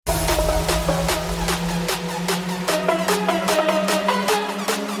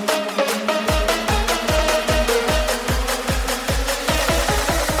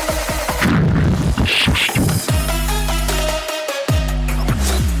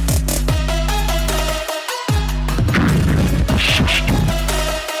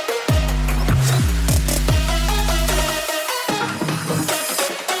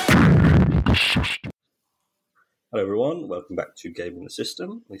welcome back to Gaming the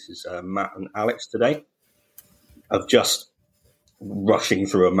System. This is Matt and Alex today. I've just rushing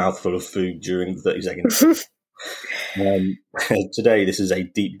through a mouthful of food during the 30 seconds. Today, this is a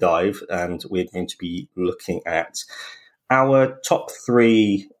deep dive, and we're going to be looking at our top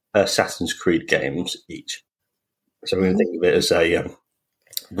 3 Assassin's Creed games each. So we're going to think of it as a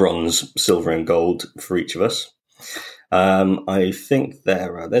bronze, silver, and gold for each of us. I think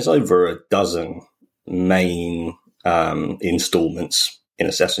there's over a dozen main installments in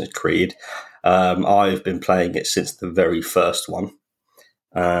Assassin's Creed. I've been playing it since the very first one.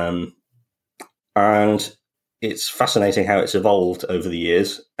 And it's fascinating how it's evolved over the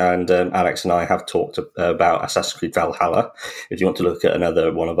years. And Alex and I have talked about Assassin's Creed Valhalla. If you want to look at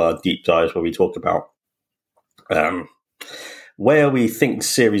another one of our deep dives where we talk about where we think the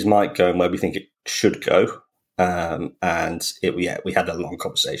series might go and where we think it should go. We had a long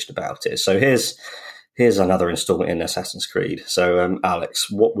conversation about it. So here's another installment in Assassin's Creed. So, Alex,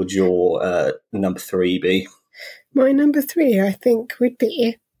 what would your number 3 be? My number 3, I think, would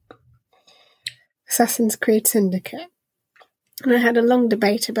be Assassin's Creed Syndicate. And I had a long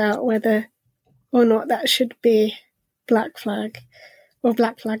debate about whether or not that should be Black Flag, or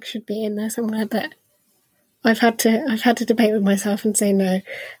Black Flag should be in there somewhere. But I've had to debate with myself and say no.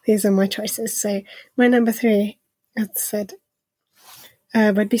 These are my choices. So my number 3, as I said,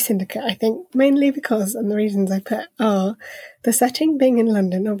 would be Syndicate, I think, mainly because, and the reasons I put are the setting being in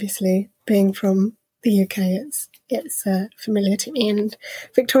London, obviously being from the UK, it's familiar to me, and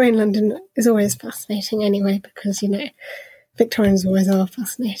Victorian London is always fascinating anyway, because, Victorians always are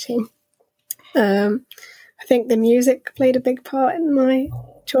fascinating. I think the music played a big part in my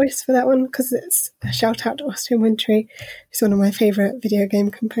choice for that one, because it's a shout out to Austin Wintory, who's one of my favourite video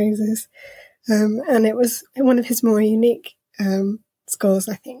game composers, and it was one of his more unique scores,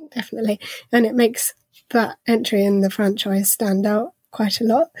 I think, definitely. And it makes that entry in the franchise stand out quite a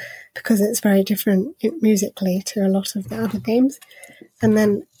lot because it's very different musically to a lot of the other games. And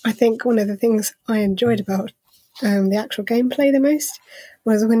then I think one of the things I enjoyed about the actual gameplay the most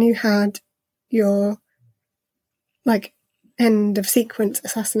was when you had your end of sequence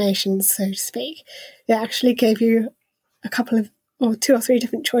assassinations, so to speak. It actually gave you a couple of, or 2 or 3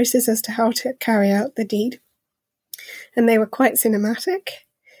 different choices as to how to carry out the deed. And they were quite cinematic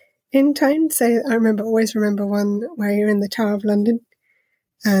in tone. So I always remember one where you're in the Tower of London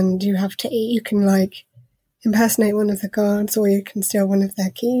and you can impersonate one of the guards, or you can steal one of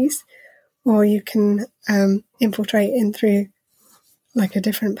their keys, or you can infiltrate in through a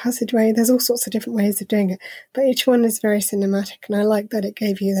different passageway. There's all sorts of different ways of doing it, but each one is very cinematic, and I like that it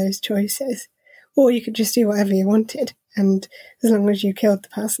gave you those choices. Or you could just do whatever you wanted, and as long as you killed the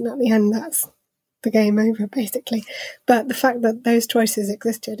person at the end, that's the game over, basically. But the fact that those choices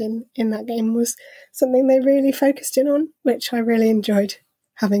existed in that game was something they really focused in on, which I really enjoyed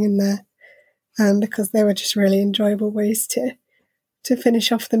having in there, because they were just really enjoyable ways to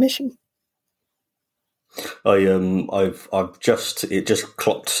finish off the mission. It just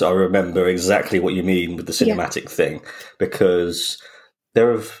clocked. I remember exactly what you mean with the cinematic thing, because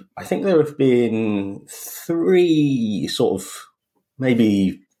I think there have been 3 sort of,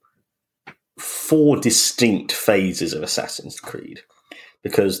 maybe 4 distinct phases of Assassin's Creed,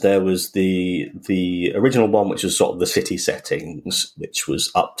 because there was the original one, which was sort of the city settings, which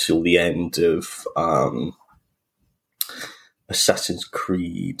was up till the end of Assassin's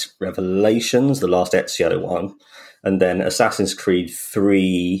Creed Revelations, the last Ezio one, and then Assassin's Creed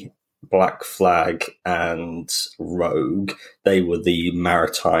 3, Black Flag, and Rogue. They were the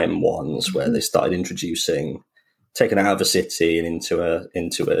maritime ones where they started taken out of a city and into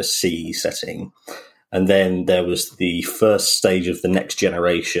a sea setting. And then there was the first stage of the next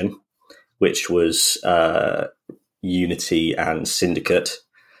generation, which was Unity and Syndicate,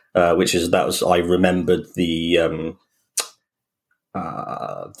 I remembered the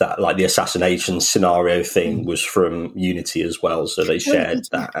the assassination scenario thing was from Unity as well, so they shared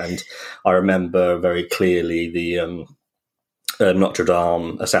that. And I remember very clearly the Notre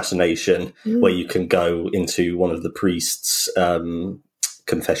Dame assassination, where you can go into one of the priests'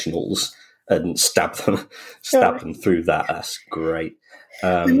 confessionals and stab them through that. That's great.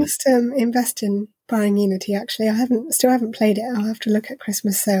 I must invest in buying Unity. Actually, I still haven't played it. I'll have to look at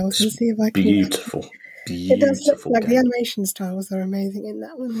Christmas sales and see if I can. Beautiful. It does look like the animation styles are amazing in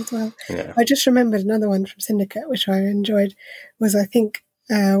that one as well. Yeah. I just remembered another one from Syndicate, which I enjoyed, was I think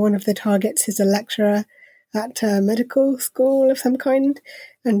one of the targets is a lecturer at a medical school of some kind,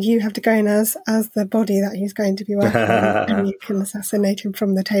 and you have to go in as the body that he's going to be working on, and you can assassinate him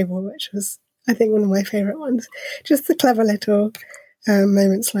from the table, which was, I think, one of my favourite ones. Just the clever little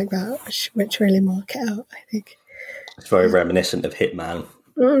moments like that, which really mark it out, I think. It's very reminiscent of Hitman.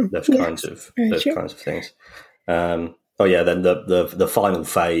 Those kinds of things. Then the final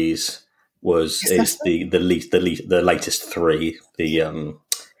phase is the latest three, the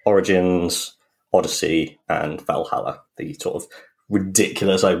Origins, Odyssey, and Valhalla, the sort of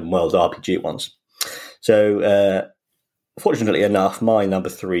ridiculous open world RPG ones. So, fortunately enough, my number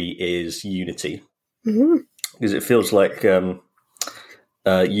 3 is Unity, because it feels like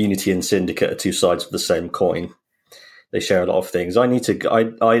Unity and Syndicate are two sides of the same coin. They share a lot of things. I've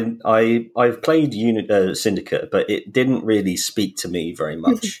played Syndicate, but it didn't really speak to me very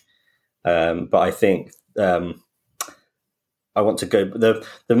much. But I think I want to go.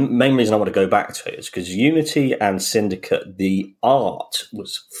 The main reason I want to go back to it is because Unity and Syndicate, the art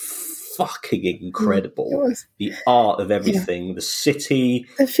was fucking incredible. The art of everything, the city,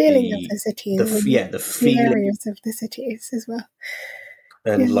 the feeling of the city, the feeling, the areas of the cities as well,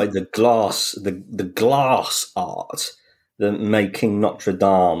 and like the glass art. The making Notre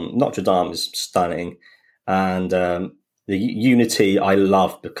Dame is stunning, and the Unity I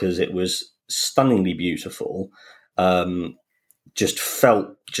loved because it was stunningly beautiful. You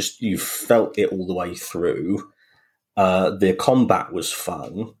felt it all the way through. The combat was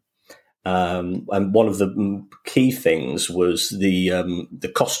fun, and one of the key things was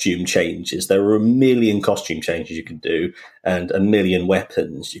the costume changes. There were a million costume changes you could do, and a million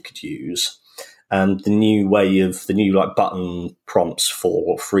weapons you could use. And the new button prompts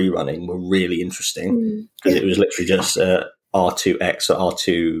for free running were really interesting because it was literally just R2X or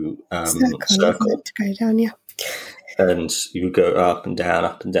R2 circle to go down, and you would go up and down,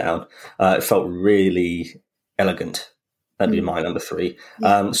 up and down. It felt really elegant. That'd be my number 3.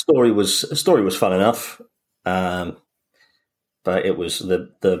 Story was fun enough, but it was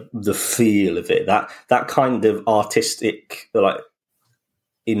the feel of it, that kind of artistic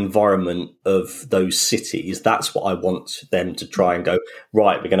environment of those cities. That's what I want them to try and go,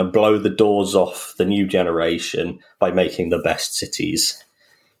 right, we're going to blow the doors off the new generation by making the best cities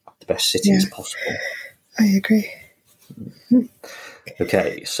possible. I agree.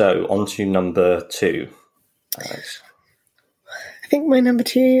 Okay, so on to number 2. Alex. I think my number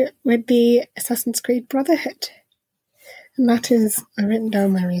 2 would be Assassin's Creed Brotherhood, and that is, I've written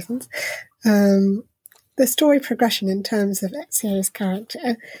down my reasons. The story progression in terms of Ezio's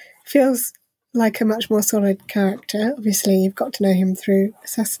character feels like a much more solid character. Obviously, you've got to know him through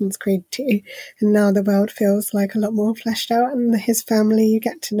Assassin's Creed 2, and now the world feels like a lot more fleshed out, and his family you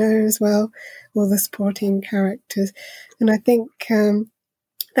get to know as well, all the supporting characters. And I think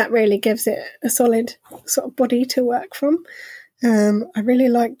that really gives it a solid sort of body to work from. I really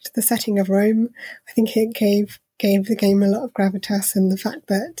liked the setting of Rome. I think it gave the game a lot of gravitas, and the fact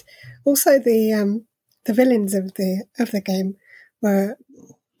that also the villains of the game were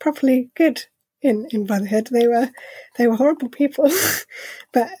properly good in Brotherhood. They were horrible people,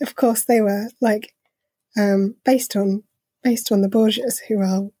 but of course they were based on the Borgias, who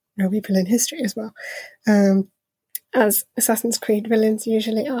are real people in history as well, as Assassin's Creed villains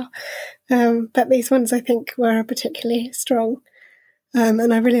usually are. But these ones I think were particularly strong,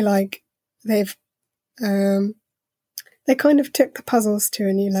 and I really like they kind of took the puzzles to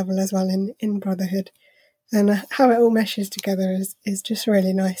a new level as well in Brotherhood. And how it all meshes together is just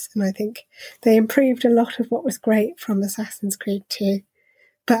really nice. And I think they improved a lot of what was great from Assassin's Creed 2,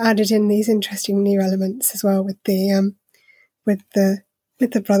 but added in these interesting new elements as well with the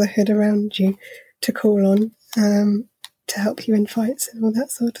Brotherhood around you to call on, to help you in fights and all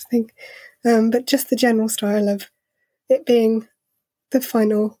that sort of thing. But just the general style of it being the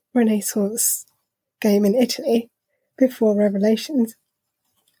final Renaissance game in Italy before Revelations.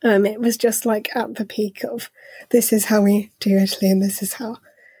 It was just like at the peak of this is how we do Italy, and this is how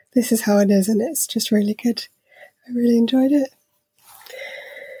it is, and it's just really good. I really enjoyed it.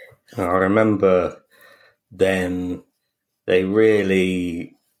 I remember then they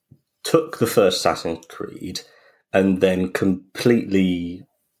really took the first Assassin's Creed and then completely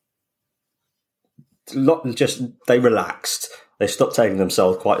they relaxed. They stopped taking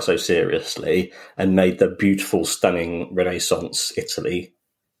themselves quite so seriously and made the beautiful, stunning Renaissance Italy.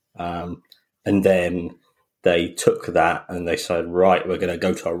 And then they took that and they said, right, we're going to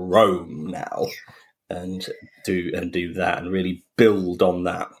go to Rome now and do that and really build on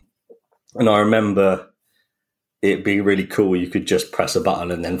that. And I remember it being really cool. You could just press a button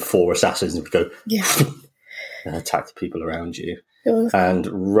and then 4 assassins would go and attack the people around you. And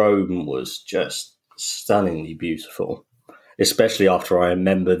Rome was just stunningly beautiful, especially after I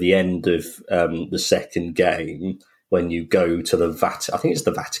remember the end of the second game when you go to the Vatican. I think it's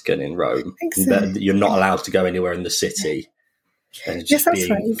the Vatican in Rome. I think so. You're not allowed to go anywhere in the city. Yes, that's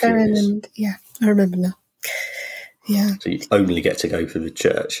right. You go in and, I remember now. Yeah. So you only get to go through the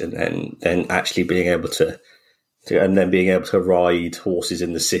church, and then actually being able to ride horses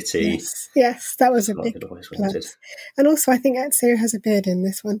in the city. Yes, that was a big I'd always wanted. plus. And also, I think Ezio has a beard in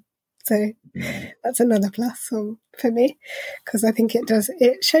this one, so that's another plus for me, because I think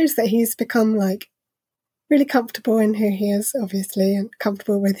it shows that he's become like really comfortable in who he is, obviously, and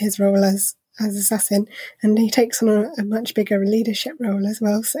comfortable with his role as assassin, and he takes on a much bigger leadership role as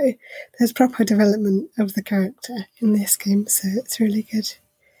well. So there's proper development of the character in this game, so it's really good.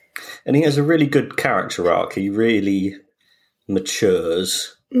 And he has a really good character arc. He really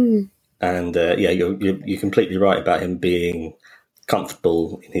matures, and you're completely right about him being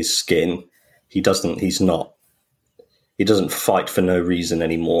comfortable in his skin. He doesn't fight for no reason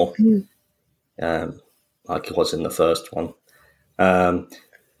anymore, like he was in the first one.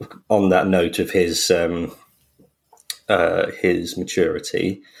 On that note of his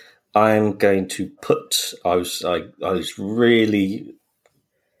maturity, I'm going to put. I was really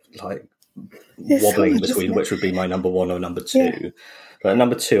like wobbling between which would be my number one or number two. Yeah. But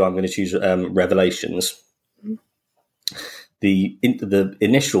number two, I'm going to choose Revelations. The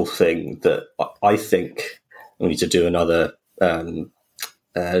initial thing that I think we need to do another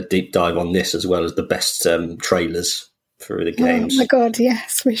deep dive on this, as well as the best trailers through the games. Oh my god,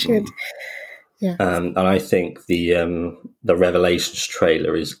 yes, we should. Yeah. And I think the Revelations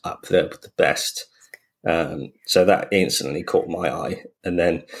trailer is up there with the best. So that instantly caught my eye, and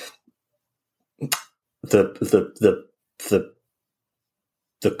then the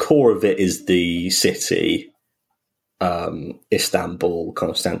core of it is the city, Istanbul,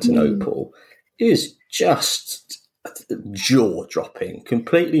 Constantinople, is just jaw-dropping,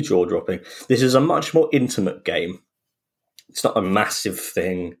 completely jaw-dropping. This is a much more intimate game. It's not a massive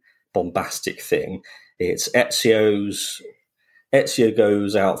thing, bombastic thing. It's Ezio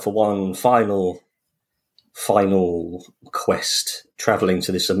goes out for one final quest, traveling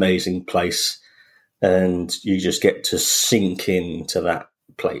to this amazing place, and you just get to sink into that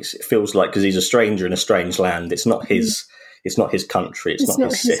place. It feels like, because he's a stranger in a strange land, it's not his country, it's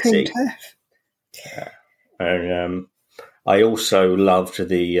not his city. Yeah. And I also loved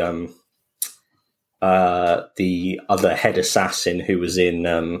the other head assassin who was in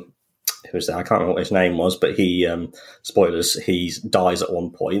who was there? I can't remember what his name was, but he spoilers, he dies at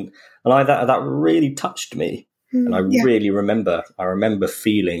one point, and that really touched me. And I really remember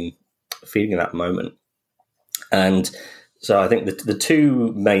feeling that moment. And so I think the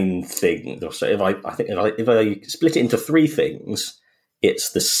two main things, so if I split it into three things,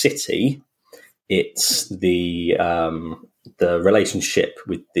 it's the city, it's the relationship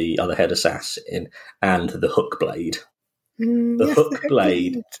with the other head assassin, and the hook blade. The hook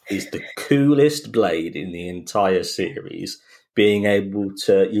blade is the coolest blade in the entire series. Being able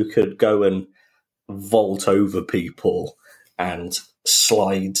to, you could go and vault over people and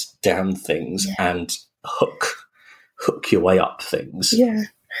slide down things and hook your way up things. Yeah.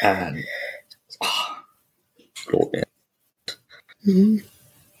 And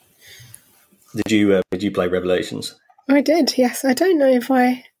Did you play Revelations? I did, yes. I don't know if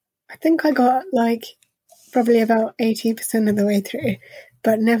I think I got like probably about 80% of the way through,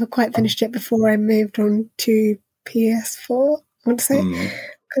 but never quite finished it before I moved on to PS4, I want to say,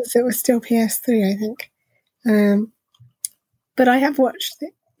 because it was still PS3, I think. But I have watched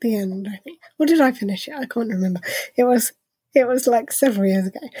the end, I think. Or did I finish it? I can't remember. It was like several years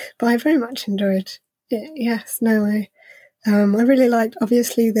ago, but I very much enjoyed it. Yes, no, I really liked,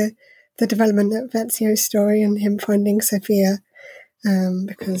 obviously, the development of Ezio's story and him finding Sophia,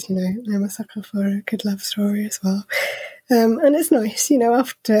 because, I'm a sucker for a good love story as well. And it's nice,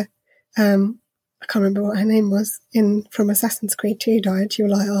 after, I can't remember what her name was, from Assassin's Creed 2 died, you were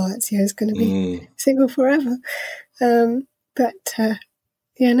like, oh, Ezio's going to be single forever. It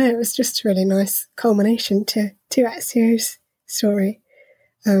was just a really nice culmination to Ezio's story,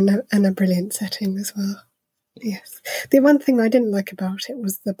 and a brilliant setting as well. Yes. The one thing I didn't like about it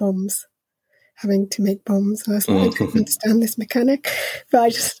was the bombs. Having to make bombs. I was like, I didn't understand this mechanic, but I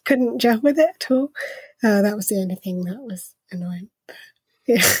just couldn't gel with it at all. That was the only thing that was annoying. But,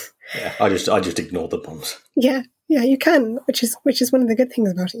 yeah. Yeah, I just ignore the bombs. Yeah, you can, which is one of the good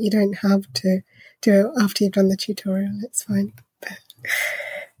things about it. You don't have to do it after you've done the tutorial. It's fine. But,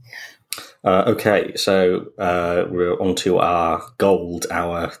 okay, so we're on to our gold,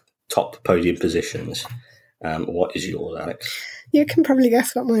 our top podium positions. What is yours, Alex? You can probably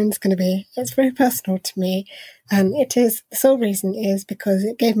guess what mine's going to be. It's very personal to me, and the sole reason is because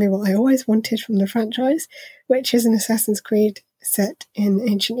it gave me what I always wanted from the franchise, which is an Assassin's Creed set in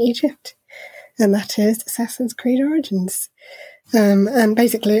ancient Egypt, and that is Assassin's Creed Origins. And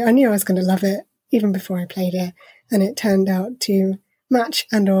basically, I knew I was going to love it even before I played it, and it turned out to match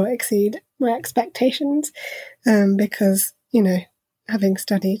and or exceed my expectations, because, having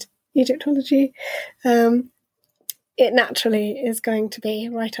studied Egyptology, it naturally is going to be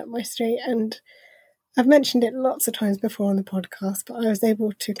right up my street. And I've mentioned it lots of times before on the podcast, but I was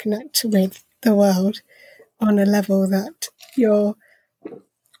able to connect with the world on a level that your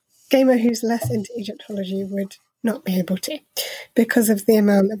gamer who's less into Egyptology would not be able to, because of the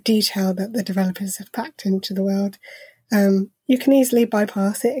amount of detail that the developers have packed into the world. You can easily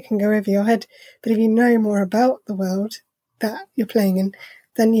bypass it, it can go over your head, but if you know more about the world that you're playing in,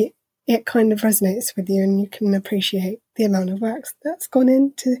 then it kind of resonates with you, and you can appreciate the amount of work that's gone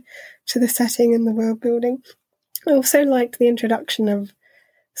into the setting and the world building. I also liked the introduction of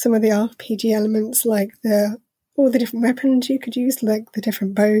some of the RPG elements, like all the different weapons you could use, like the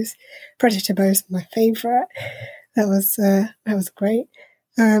different bows. Predator bows were my favourite. That was great.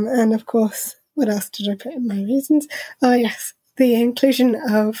 And of course, what else did I put in my reasons? Oh yes, the inclusion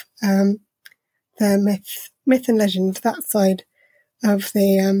of the myth and legend, that side of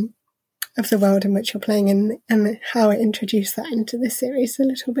the world in which you're playing in, and how it introduced that into the series a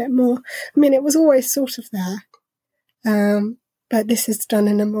little bit more. I mean, it was always sort of there, but this is done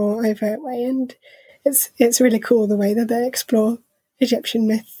in a more overt way, and it's really cool the way that they explore Egyptian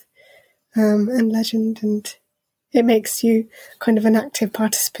myth and legend, and it makes you kind of an active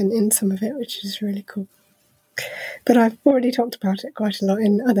participant in some of it, which is really cool. But I've already talked about it quite a lot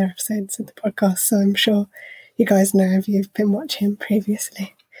in other episodes of the podcast, so I'm sure you guys know if you've been watching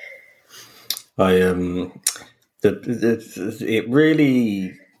previously. It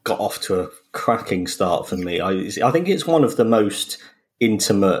really got off to a cracking start for me. I think it's one of the most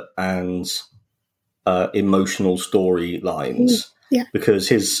intimate and emotional storylines, because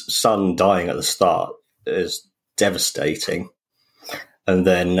his son dying at the start is devastating, and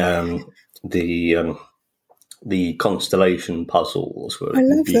then the constellation puzzles were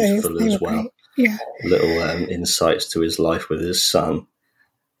beautiful as well. Great. Yeah, little insights to his life with his son.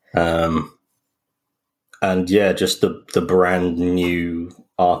 And yeah, just the brand new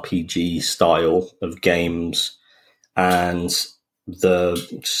RPG style of games, and the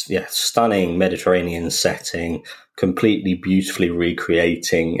stunning Mediterranean setting, completely beautifully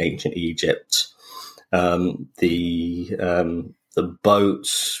recreating ancient Egypt. The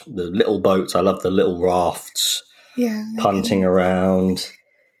boats, the little boats. I love the little rafts. Yeah, punting around.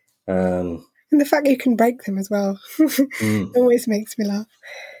 And the fact you can break them as well always makes me laugh.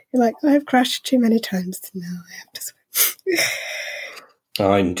 You're like, I've crashed too many times now. I have to swim.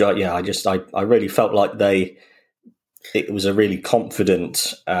 I really felt like it was a really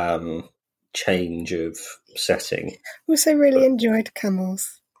confident change of setting. Also really enjoyed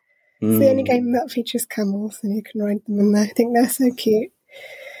camels. It's the only game that features camels, and you can ride them, and I think they're so cute.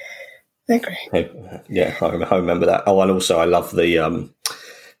 They're great. Yeah, I remember that. Oh, and also I love the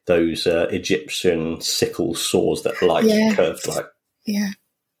those Egyptian sickle saws that curved like. Yeah,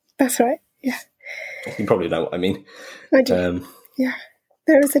 that's right. Yeah, you probably know what I mean. I do. Yeah,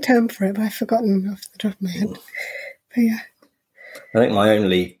 there is a term for it, but I've forgotten off the top of my head. But yeah, I think my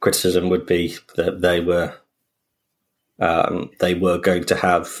only criticism would be that they were going to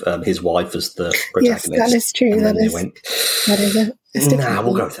have his wife as the protagonist. Yes, that is true. That is a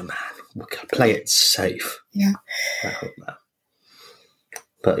we'll go with the man. We'll play it safe. Yeah.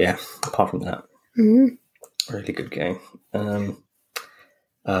 But yeah, apart from that, really good game.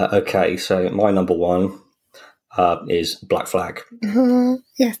 Okay, so my number one is Black Flag.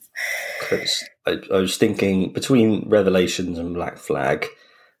 Yes. Because I was thinking between Revelations and Black Flag,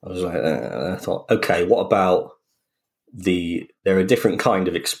 I was like, I thought, okay, what about they're a different kind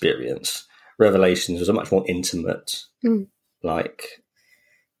of experience. Revelations was a much more intimate, like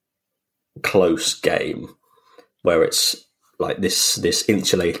close game, where it's like this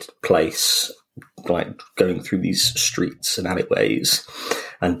insulated place, like going through these streets and alleyways.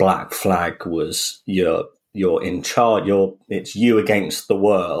 And Black Flag was you're in charge. It's you against the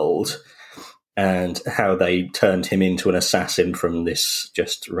world, and how they turned him into an assassin from this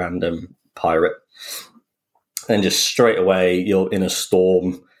just random pirate. And just straight away, you're in a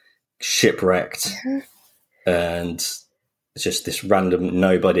storm, shipwrecked, and it's just this random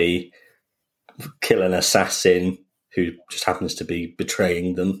nobody kill an assassin who just happens to be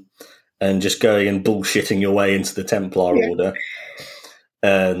betraying them, and just going and bullshitting your way into the Templar Order.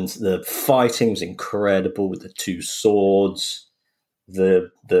 And the fighting was incredible with the two swords.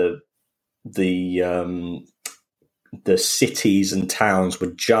 The cities and towns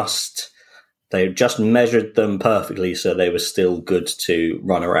were they just measured them perfectly, so they were still good to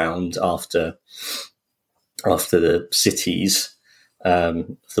run around after the cities of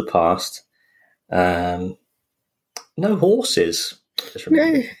the past. no horses. Just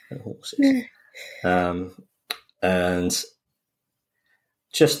remember, no horses. No. And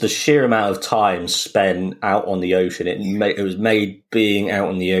just the sheer amount of time spent out on the ocean, it was made being out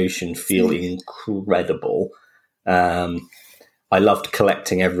on the ocean feel incredible. I loved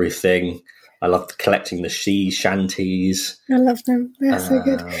collecting everything. I loved collecting the sea shanties. I love them. They're so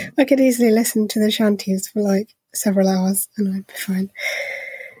good. I could easily listen to the shanties for like several hours and I'd be fine.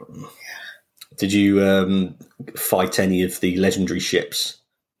 Did you fight any of the legendary ships?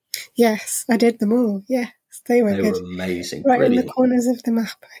 Yes, I did them all. Yes, they were good. They were amazing. Right Brilliant. in the corners of the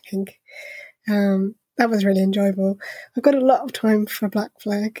map, I think. That was really enjoyable. I've got a lot of time for Black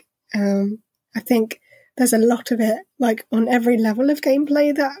Flag. I think there's a lot of it, like on every level of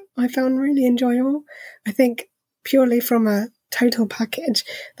gameplay that I found really enjoyable. I think purely from a total package,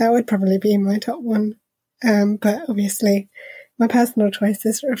 that would probably be my top one. But obviously, my personal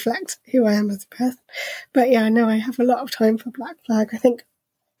choices reflect who I am as a person. But yeah, I know I have a lot of time for Black Flag. I think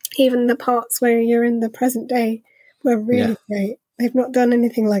even the parts where you're in the present day were really great. They've not done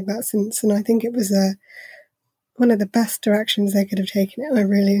anything like that since, and I think it was one of the best directions they could have taken it. I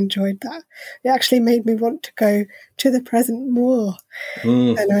really enjoyed that. It actually made me want to go to the present more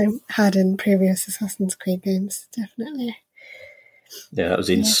than I had in previous Assassin's Creed games, definitely. Yeah, that was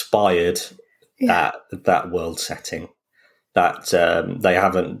inspired that world setting. That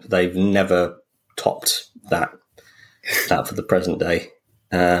they've never topped that for the present day.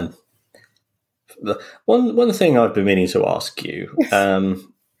 One thing I've been meaning to ask you,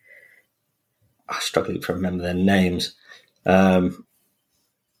 I'm struggling to remember their names. The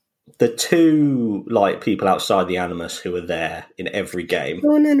two people outside the Animus who are there in every game.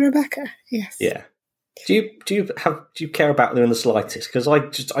 Dawn and Rebecca, yes. Yeah. Do you care about them in the slightest? Because I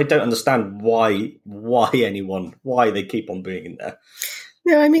don't understand why they keep on being in there.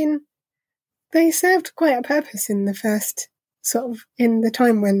 No, I mean, they served quite a purpose in the first in the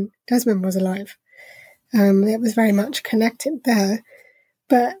time when Desmond was alive. It was very much connected there,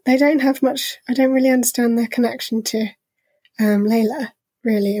 but they don't have much. I don't really understand their connection to Layla,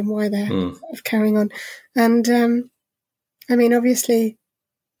 really, and why they're carrying on. And I mean, obviously,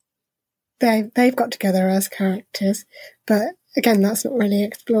 they've got together as characters, but again, that's not really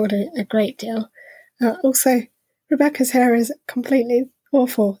explored a great deal. Also, Rebecca's hair is completely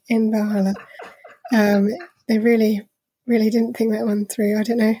awful in Valhalla. They really didn't think that one through. I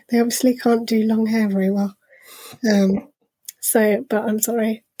don't know. They obviously can't do long hair very well. But I'm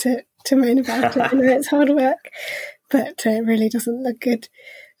sorry to moan about it. I know it's hard work, but it really doesn't look good.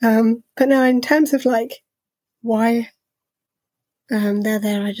 But no, in terms of why they're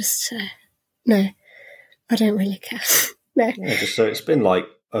there, I just no, I don't really care. No. Yeah, just so it's been like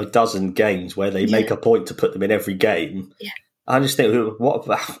a dozen games where they make a point to put them in every game. Yeah. I just think, what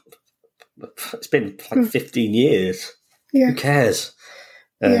about? It's been 15 years. Yeah. Who cares?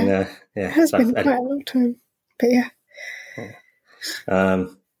 And, it has been quite a long time, but yeah.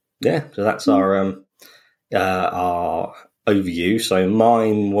 So that's our overview. So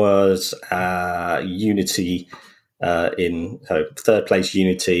mine was Unity in third place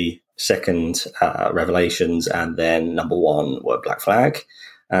Unity, second Revelations, and then number one were Black Flag.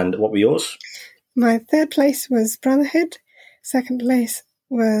 And what were yours? My third place was Brotherhood. Second place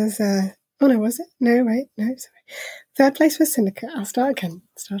was was it? No, wait, no, sorry. Third place was Syndicate. I'll start again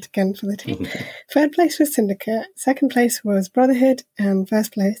for the team. Third place was Syndicate, second place was Brotherhood, and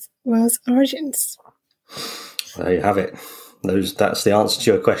first place was Origins. There you have it. That's the answer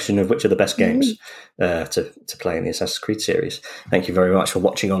to your question of which are the best games to play in the Assassin's Creed series. Thank you very much for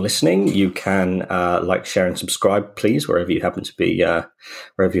watching or listening. You can like, share, and subscribe, please, wherever you happen to be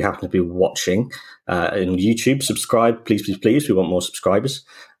watching. In YouTube, subscribe, please. We want more subscribers.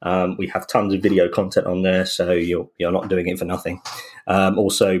 We have tons of video content on there, so you're not doing it for nothing.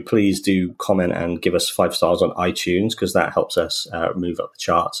 Also, please do comment and give us 5 stars on iTunes, because that helps us move up the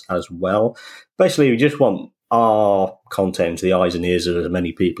charts as well. Basically, we just want our content to the eyes and ears of as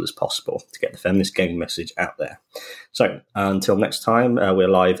many people as possible to get the feminist gaming message out there. So until next time, we're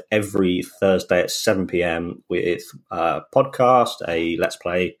live every Thursday at 7 p.m. with a podcast, a Let's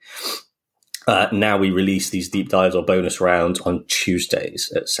Play. Now we release these deep dives or bonus rounds on Tuesdays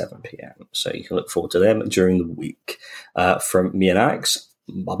at 7 p.m. So you can look forward to them during the week. From me and Alex,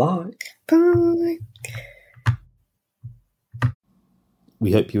 bye-bye. Bye.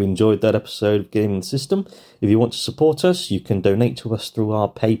 We hope you enjoyed that episode of Gaming the System. If you want to support us, you can donate to us through our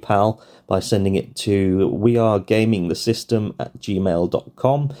PayPal by sending it to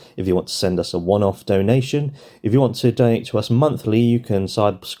wearegamingthesystem@gmail.com if you want to send us a one-off donation. If you want to donate to us monthly, you can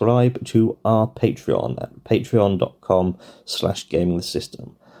subscribe to our Patreon at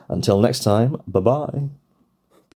patreon.com/gamingthesystem. Until next time, bye-bye.